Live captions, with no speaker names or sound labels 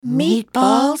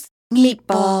Meatballs,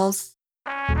 meatballs.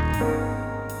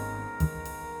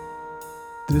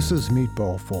 This is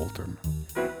Meatball Fulton.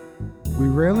 We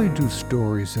rarely do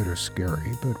stories that are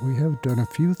scary, but we have done a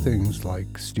few things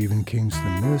like Stephen King's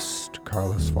The Mist,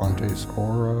 Carlos Fuentes'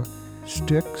 Aura,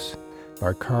 Styx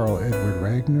by Karl Edward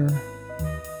Ragnar.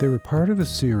 They were part of a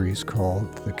series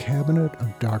called The Cabinet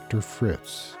of Dr.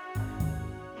 Fritz.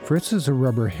 Fritz is a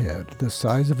rubber head the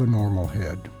size of a normal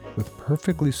head with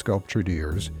perfectly sculptured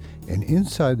ears, and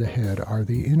inside the head are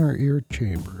the inner ear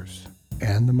chambers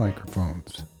and the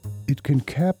microphones. It can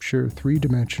capture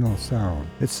three-dimensional sound.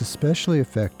 It's especially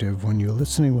effective when you're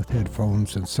listening with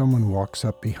headphones and someone walks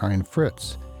up behind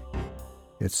Fritz.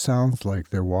 It sounds like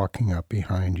they're walking up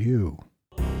behind you.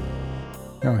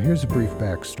 Now here's a brief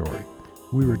backstory.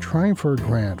 We were trying for a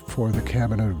grant for the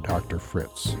Cabinet of Dr.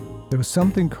 Fritz. There was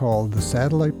something called the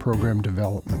Satellite Program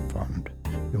Development Fund.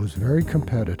 It was very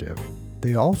competitive.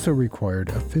 They also required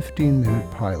a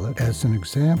 15-minute pilot as an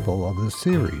example of the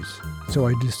series, so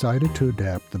I decided to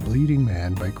adapt The Bleeding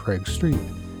Man by Craig Street.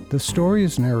 The story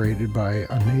is narrated by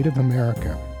a Native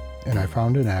American, and I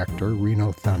found an actor,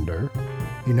 Reno Thunder.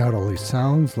 He not only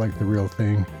sounds like the real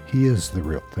thing, he is the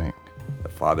real thing. The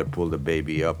father pulled the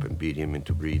baby up and beat him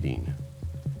into breathing.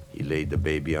 He laid the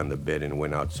baby on the bed and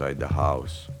went outside the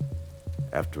house.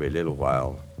 After a little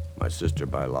while, my sister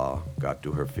by law got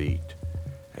to her feet,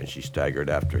 and she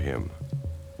staggered after him.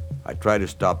 I tried to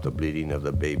stop the bleeding of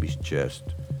the baby's chest,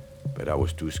 but I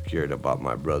was too scared about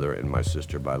my brother and my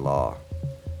sister by law.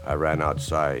 I ran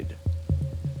outside.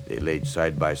 They laid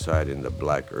side by side in the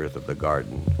black earth of the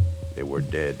garden. They were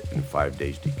dead and 5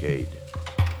 days decayed.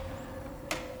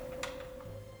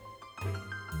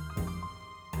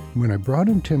 When I brought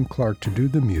in Tim Clark to do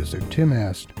the music, Tim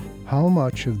asked, how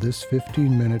much of this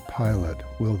 15-minute pilot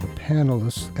will the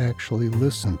panelists actually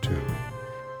listen to?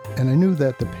 And I knew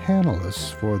that the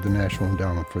panelists for the National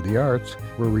Endowment for the Arts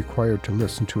were required to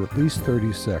listen to at least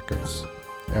 30 seconds.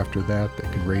 After that, they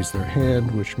could raise their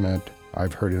hand, which meant,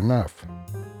 I've heard enough.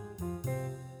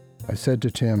 I said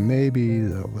to Tim, maybe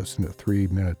they'll listen to 3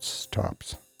 minutes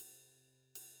tops.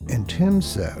 And Tim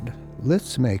said,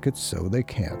 let's make it so they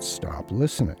can't stop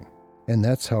listening. And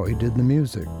that's how he did the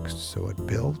music. So it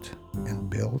built and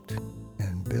built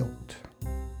and built.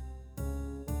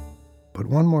 But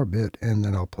one more bit and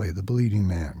then I'll play The Bleeding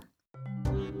Man.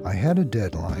 I had a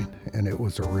deadline and it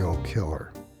was a real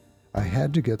killer. I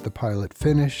had to get the pilot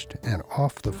finished and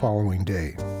off the following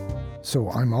day.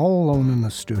 So I'm all alone in the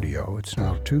studio. It's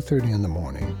now 2:30 in the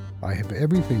morning. I have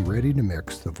everything ready to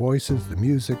mix, the voices, the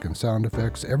music and sound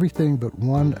effects, everything but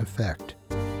one effect.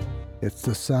 It's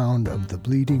the sound of the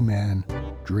bleeding man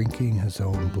drinking his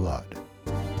own blood.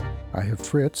 I have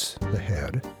Fritz, the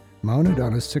head, mounted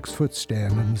on a 6-foot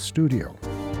stand in the studio.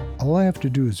 All I have to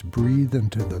do is breathe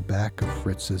into the back of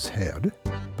Fritz's head,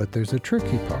 but there's a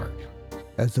tricky part.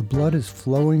 As the blood is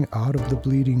flowing out of the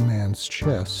bleeding man's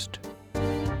chest,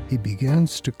 he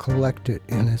begins to collect it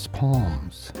in his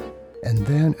palms. And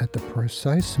then at the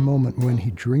precise moment when he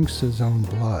drinks his own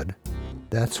blood,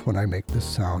 that's when I make the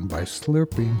sound by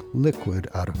slurping liquid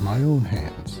out of my own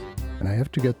hands. And I have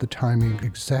to get the timing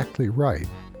exactly right.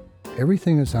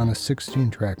 Everything is on a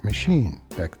 16-track machine.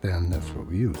 Back then, that's what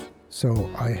we used.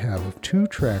 So I have 2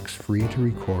 tracks free to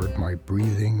record my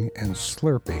breathing and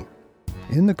slurping.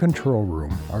 In the control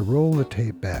room, I roll the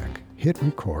tape back, hit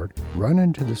record, run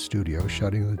into the studio,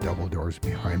 shutting the double doors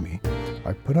behind me.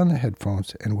 I put on the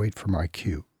headphones and wait for my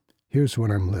cue. Here's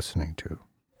what I'm listening to.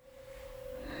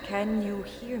 Can you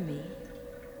hear me?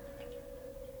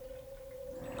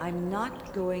 I'm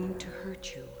not going to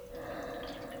hurt you.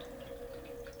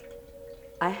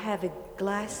 I have a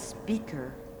glass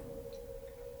beaker.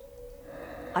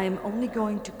 I am only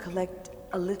going to collect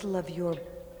a little of your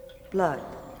blood.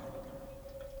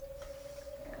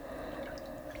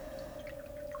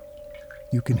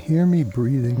 You can hear me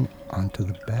breathing onto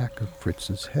the back of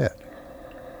Fritz's head.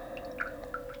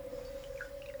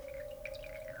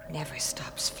 Never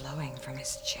stops flowing from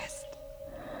his chest.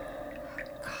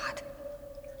 God,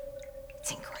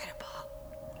 it's incredible.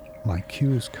 My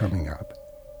cue is coming up.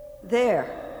 There.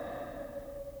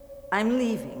 I'm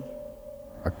leaving.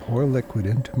 I pour liquid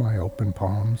into my open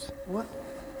palms. What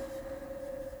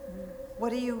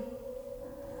are you...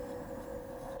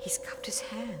 He's cupped his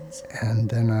hands. And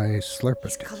then I slurp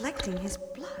He's it. collecting his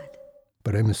blood.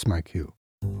 But I miss my cue.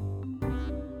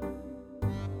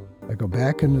 I go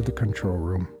back into the control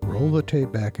room, roll the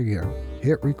tape back again,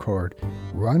 hit record,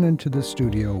 run into the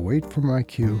studio, wait for my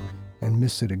cue, and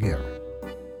miss it again.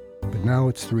 But now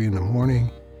it's 3 in the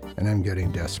morning, and I'm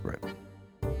getting desperate.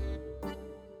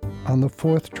 On the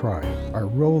 4th try, I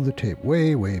roll the tape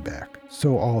way, way back,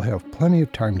 so I'll have plenty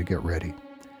of time to get ready.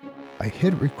 I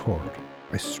hit record.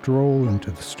 I stroll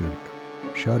into the studio,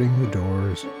 shutting the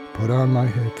doors, put on my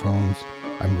headphones.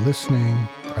 I'm listening,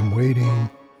 I'm waiting.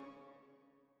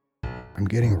 I'm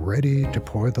getting ready to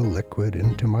pour the liquid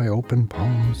into my open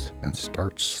palms and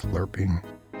start slurping.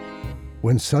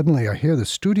 When suddenly I hear the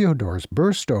studio doors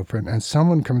burst open and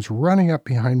someone comes running up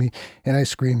behind me, and I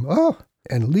scream, "Oh!"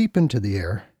 and leap into the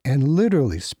air and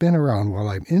literally spin around while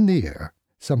I'm in the air,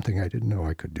 something I didn't know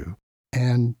I could do.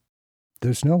 And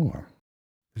there's no one.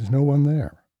 There's no one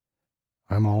there.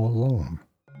 I'm all alone.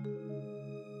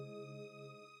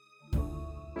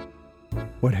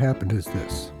 What happened is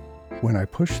this. When I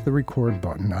pushed the record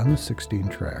button on the 16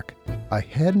 track, I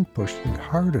hadn't pushed it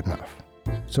hard enough,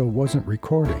 so it wasn't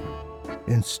recording.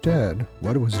 Instead,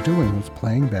 what it was doing was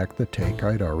playing back the take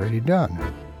I'd already done,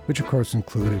 which of course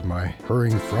included my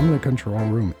hurrying from the control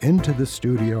room into the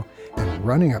studio and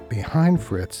running up behind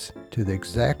Fritz to the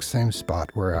exact same spot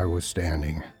where I was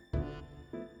standing.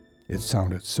 It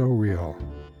sounded so real,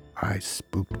 I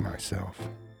spooked myself.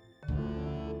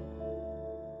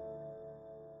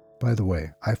 By the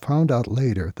way, I found out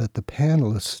later that the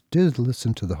panelists did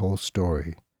listen to the whole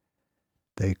story.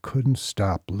 They couldn't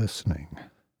stop listening.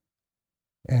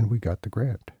 And we got the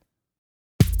grant.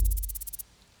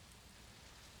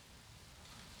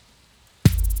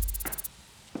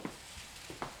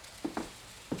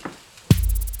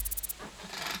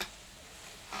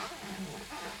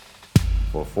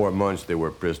 For 4 months, they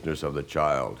were prisoners of the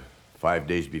child. 5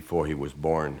 days before he was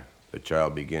born, the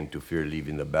child began to fear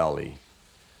leaving the belly.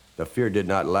 The fear did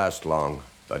not last long,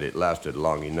 but it lasted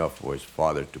long enough for his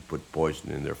father to put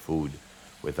poison in their food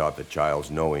without the child's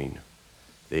knowing.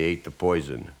 They ate the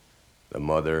poison, the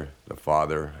mother, the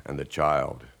father, and the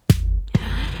child.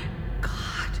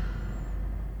 God.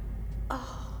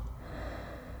 Oh.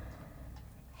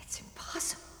 It's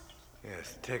impossible.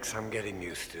 Yes, it takes some getting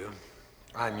used to.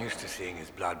 I'm used to seeing his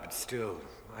blood, but still,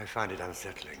 I find it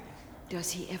unsettling.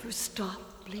 Does he ever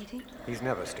stop bleeding? He's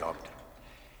never stopped.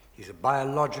 He's a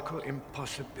biological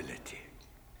impossibility.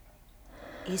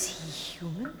 Is he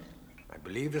human? I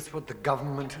believe that's what the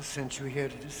government has sent you here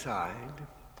to decide.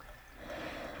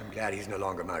 I'm glad he's no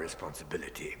longer my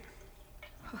responsibility.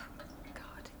 Oh,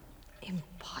 God.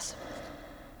 Impossible.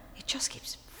 It just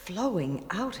keeps flowing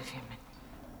out of him.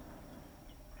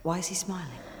 Why is he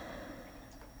smiling?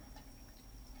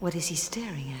 What is he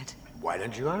staring at? Why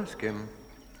don't you ask him?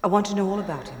 I want to know all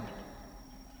about him.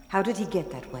 How did he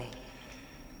get that way?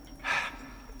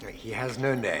 He has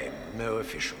no name, no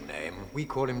official name. We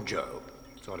call him Joe,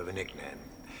 sort of a nickname.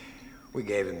 We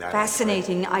gave him that.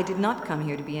 Fascinating. I did not come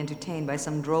here to be entertained by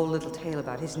some droll little tale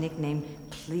about his nickname.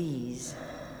 Please.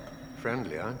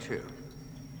 Friendly, aren't you?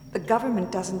 The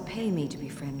government doesn't pay me to be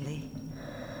friendly.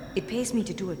 It pays me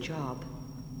to do a job.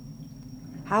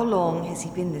 How long has he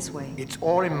been this way? It's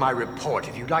all in my report.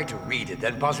 If you'd like to read it,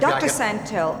 then possibly Dr. I can...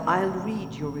 Santel, I'll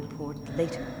read your report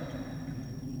later.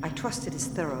 I trust it is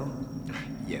thorough.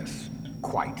 Yes,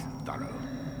 quite thorough.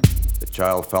 The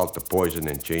child felt the poison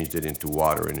and changed it into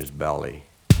water in his belly.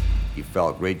 He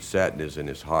felt great sadness in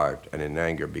his heart and in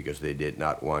anger because they did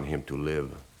not want him to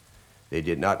live. They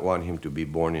did not want him to be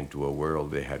born into a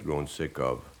world they had grown sick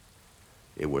of.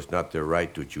 It was not their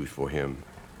right to choose for him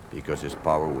because his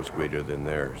power was greater than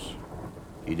theirs.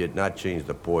 He did not change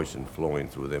the poison flowing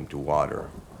through them to water.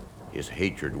 His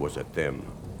hatred was at them,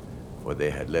 for they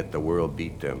had let the world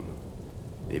beat them.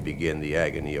 They began the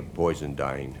agony of poison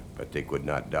dying, but they could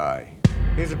not die.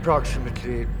 He's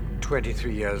approximately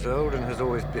 23 years old and has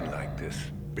always been like this,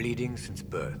 bleeding since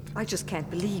birth. I just can't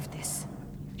believe this.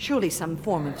 Surely some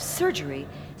form of surgery,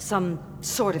 some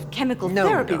sort of chemical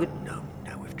therapy would... No,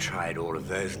 we've tried all of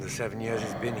those in the 7 years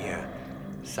he's been here.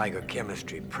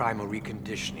 Psychochemistry, primal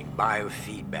reconditioning,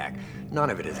 biofeedback. None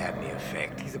of it has had any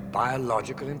effect. He's a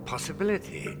biological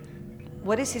impossibility.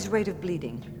 What is his rate of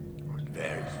bleeding? It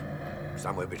varies.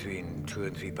 Somewhere between 2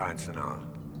 and 3 pints an hour.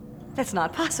 That's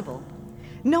not possible.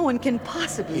 No one can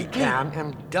possibly... He can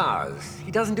and does.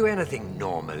 He doesn't do anything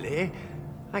normally.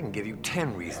 I can give you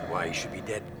 10 reasons why he should be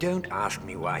dead. Don't ask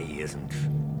me why he isn't.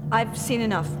 I've seen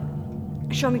enough.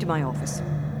 Show me to my office.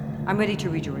 I'm ready to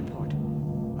read your report.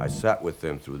 I sat with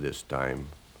them through this time.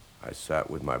 I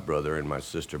sat with my brother and my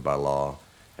sister by law,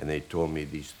 and they told me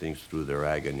these things through their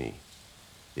agony.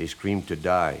 They screamed to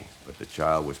die, but the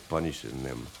child was punishing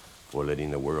them for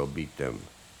letting the world beat them.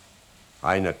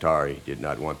 I, Natari, did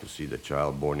not want to see the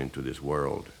child born into this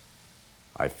world.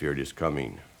 I feared his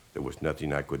coming. There was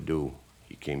nothing I could do.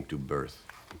 He came to birth.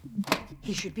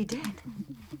 He should be dead.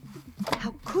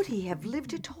 How could he have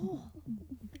lived at all?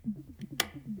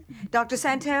 Dr.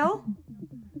 Santel?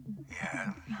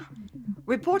 Yeah?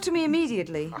 Report to me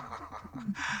immediately.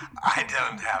 I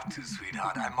don't have to,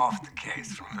 sweetheart. I'm off the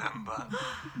case, remember?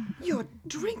 You're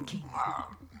drinking.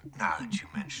 Well, now that you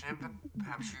mention it, but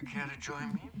perhaps you care to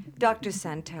join me? Dr.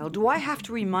 Santel, do I have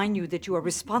to remind you that you are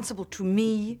responsible to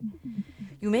me?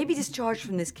 You may be discharged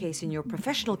from this case in your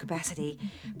professional capacity,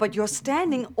 but your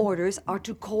standing orders are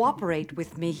to cooperate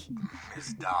with me.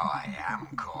 Miss Dow, I am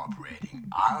cooperating.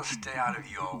 I'll stay out of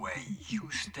your way. You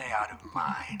stay out of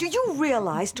mine. Do you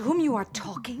realize to whom you are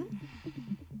talking?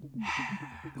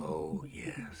 Oh,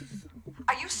 yes.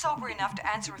 Are you sober enough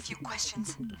to answer a few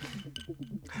questions?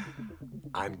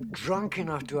 I'm drunk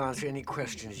enough to answer any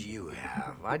questions you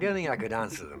have. I don't think I could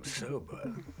answer them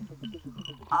sober.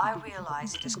 I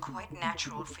realize it is quite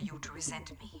natural for you to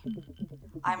resent me.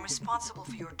 I'm responsible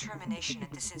for your termination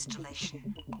at this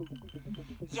installation.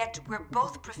 Yet we're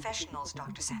both professionals,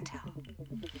 Dr. Santel.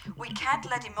 We can't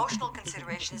let emotional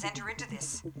considerations enter into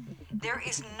this. There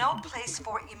is no place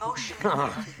for emotion.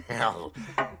 Oh, hell.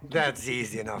 That's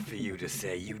easy enough for you to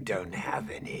say. You don't have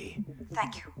any.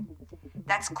 Thank you.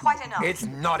 That's quite enough. It's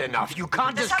not enough. You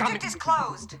can't The just come... subject is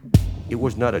closed. It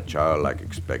was not a child like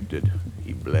expected.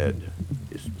 He bled.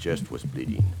 His chest was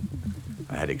bleeding.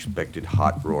 I had expected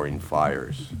hot roaring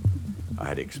fires. I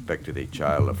had expected a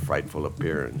child of frightful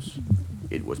appearance.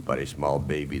 It was but a small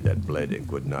baby that bled and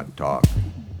could not talk.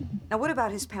 Now, what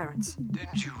about his parents?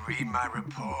 Didn't you read my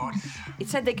report? It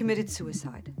said they committed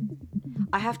suicide.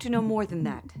 I have to know more than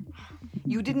that.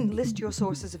 You didn't list your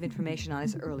sources of information on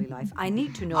his early life. I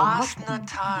need to know Ask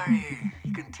Natari.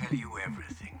 He can tell you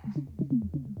everything.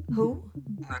 Who?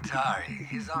 Natari,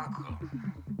 his uncle.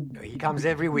 He comes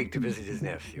every week to visit his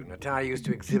nephew. Natari used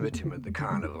to exhibit him at the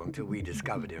carnival until we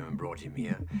discovered him and brought him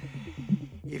here.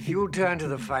 If you'll turn to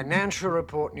the financial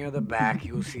report near the back,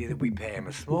 you'll see that we pay him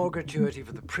a small gratuity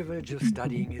for the privilege of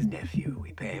studying his nephew.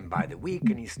 We pay him by the week,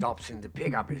 and he stops in to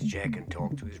pick up his check and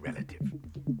talk to his relative.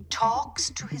 Talks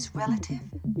to his relative?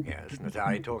 Yes,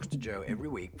 Natari talks to Joe every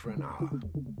week for an hour.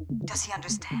 Does he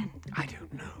understand? I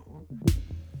don't know.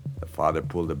 The father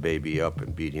pulled the baby up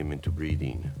and beat him into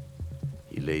breathing.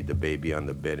 He laid the baby on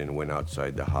the bed and went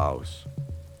outside the house.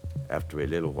 After a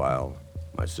little while,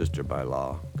 my sister by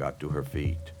law got to her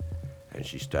feet, and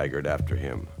she staggered after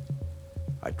him.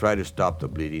 I tried to stop the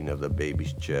bleeding of the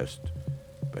baby's chest,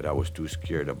 but I was too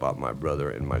scared about my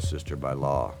brother and my sister by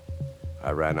law.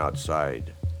 I ran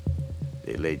outside.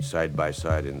 They laid side by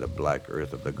side in the black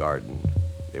earth of the garden.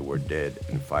 They were dead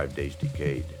and 5 days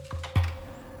decayed.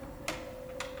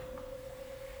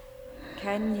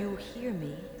 Can you hear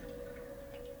me?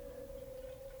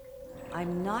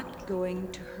 I'm not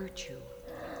going to hurt you.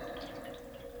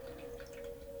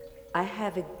 I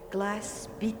have a glass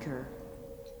beaker.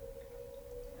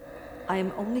 I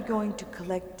am only going to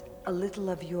collect a little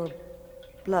of your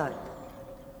blood.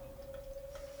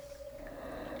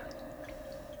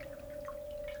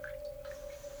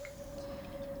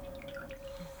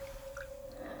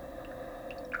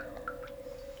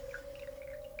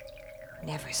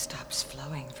 Never stops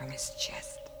flowing from his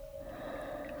chest.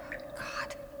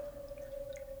 God,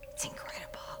 it's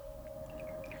incredible.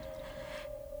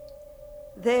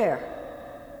 There.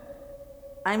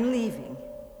 I'm leaving.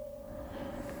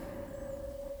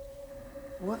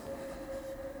 What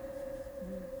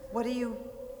are you...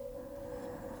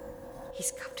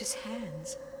 He's cupped his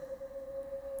hands.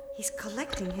 He's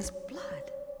collecting his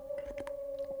blood.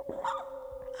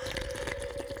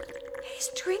 He's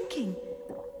drinking.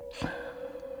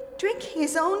 Drinking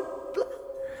his own blood.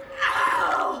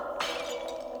 Ow!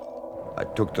 I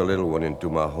took the little one into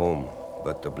my home,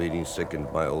 but the bleeding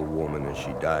sickened my old woman and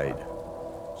she died.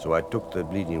 So I took the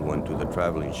bleeding one to the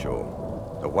traveling show.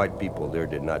 The white people there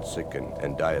did not sicken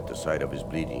and die at the sight of his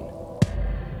bleeding.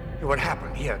 What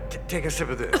happened? Here, take a sip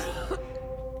of this.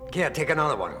 Here, take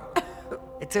another one.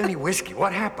 It's only whiskey.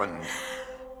 What happened?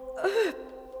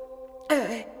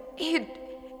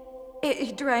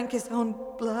 He drank his own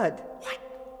blood. What?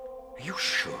 Are you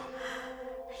sure?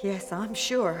 Yes, I'm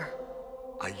sure.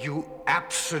 Are you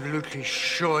absolutely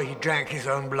sure he drank his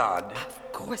own blood?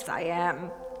 Of course I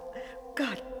am.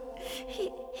 God,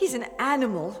 he's an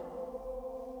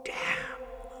animal. Damn.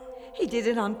 He did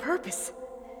it on purpose.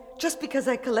 Just because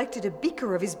I collected a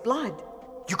beaker of his blood.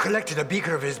 You collected a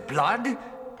beaker of his blood?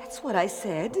 That's what I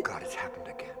said. Oh, God, it's happened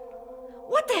again.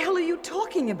 What the hell are you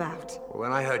talking about?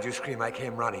 When I heard you scream, I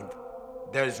came running.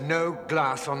 There's no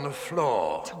glass on the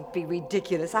floor. Don't be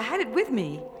ridiculous. I had it with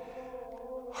me.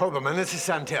 Hoberman, this is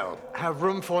Santel. Have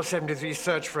room 473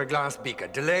 search for a glass beaker.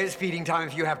 Delay his feeding time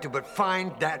if you have to, but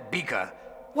find that beaker.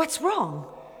 What's wrong?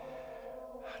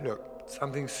 Look,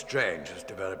 something strange has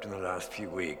developed in the last few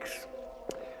weeks.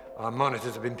 Our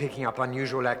monitors have been picking up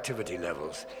unusual activity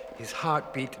levels. His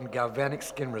heartbeat and galvanic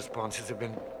skin responses have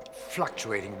been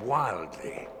fluctuating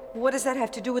wildly. What does that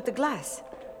have to do with the glass?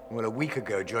 Well, a week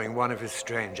ago, during one of his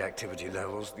strange activity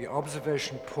levels, the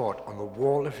observation port on the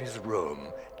wall of his room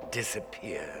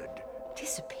disappeared.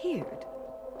 Disappeared?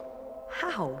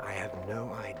 How? I have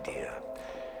no idea.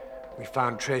 We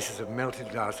found traces of melted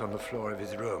glass on the floor of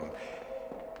his room.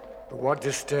 But what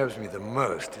disturbs me the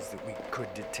most is that we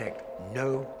could detect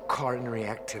no coronary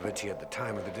activity at the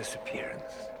time of the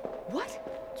disappearance. What?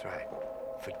 That's right.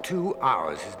 For 2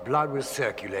 hours, his blood was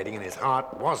circulating and his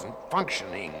heart wasn't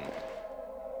functioning.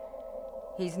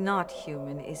 He's not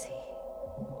human, is he?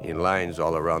 In lines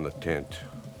all around the tent,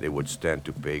 they would stand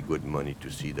to pay good money to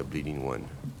see the bleeding one.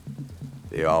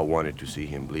 They all wanted to see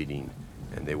him bleeding,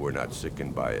 and they were not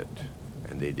sickened by it,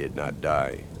 and they did not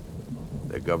die.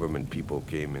 The government people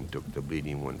came and took the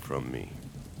bleeding one from me.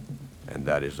 And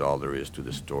that is all there is to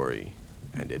the story,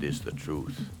 and it is the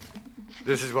truth.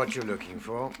 This is what you're looking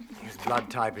for. His blood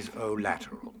type is O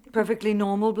lateral. Perfectly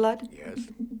normal blood? Yes.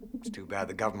 It's too bad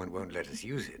the government won't let us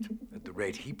use it. At the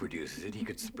rate he produces it, he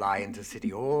could supply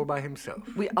Intercity all by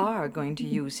himself. We are going to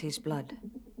use his blood.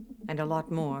 And a lot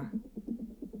more.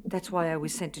 That's why I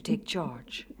was sent to take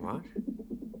charge. What?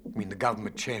 You mean the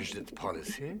government changed its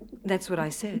policy? That's what I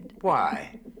said.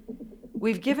 Why?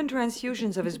 We've given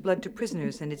transfusions of his blood to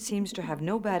prisoners, and it seems to have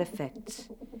no bad effects.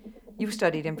 You've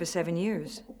studied him for 7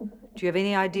 years. Do you have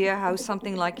any idea how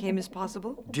something like him is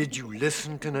possible? Did you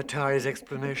listen to Natari's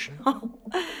explanation? Oh,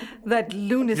 that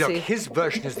lunacy. Look, his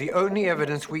version is the only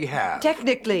evidence we have.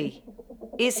 Technically,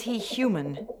 is he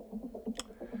human?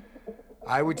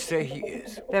 I would say he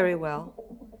is. Very well.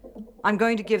 I'm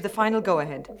going to give the final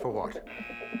go-ahead. For what?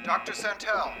 Dr.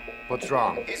 Santel, What's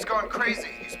wrong? he's gone crazy.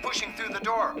 He's pushing through the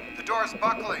door. The door's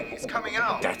buckling. He's coming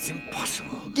out. That's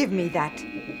impossible. Give me that.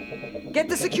 Get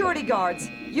the security guards.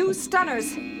 Use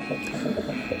stunners.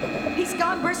 He's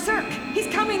gone berserk. He's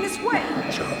coming this way.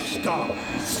 Joe, stop.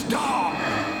 Stop!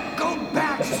 Go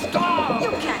back! Stop!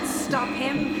 You can't stop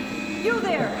him. You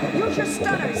there, use your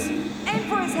stunners. Aim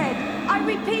for his head. I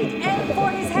repeat, aim for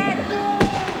his head.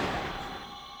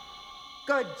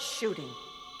 Good shooting.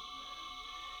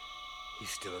 He's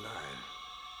still alive.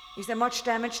 Is there much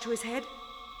damage to his head?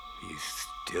 He's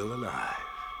still alive.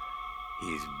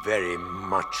 He's very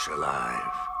much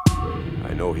alive.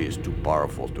 I know he is too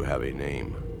powerful to have a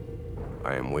name.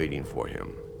 I am waiting for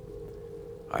him.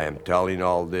 I am telling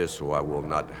all this so I will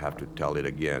not have to tell it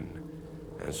again,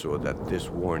 and so that this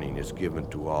warning is given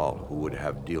to all who would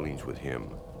have dealings with him.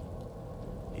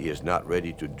 He is not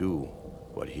ready to do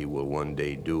what he will one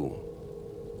day do.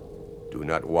 Do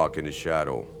not walk in the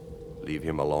shadow. Leave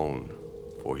him alone,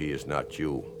 for he is not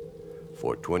you.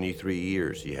 For 23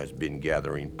 years he has been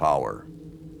gathering power.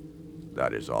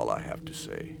 That is all I have to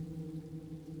say.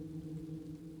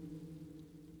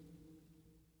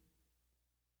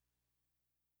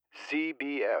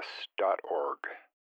 CBS.org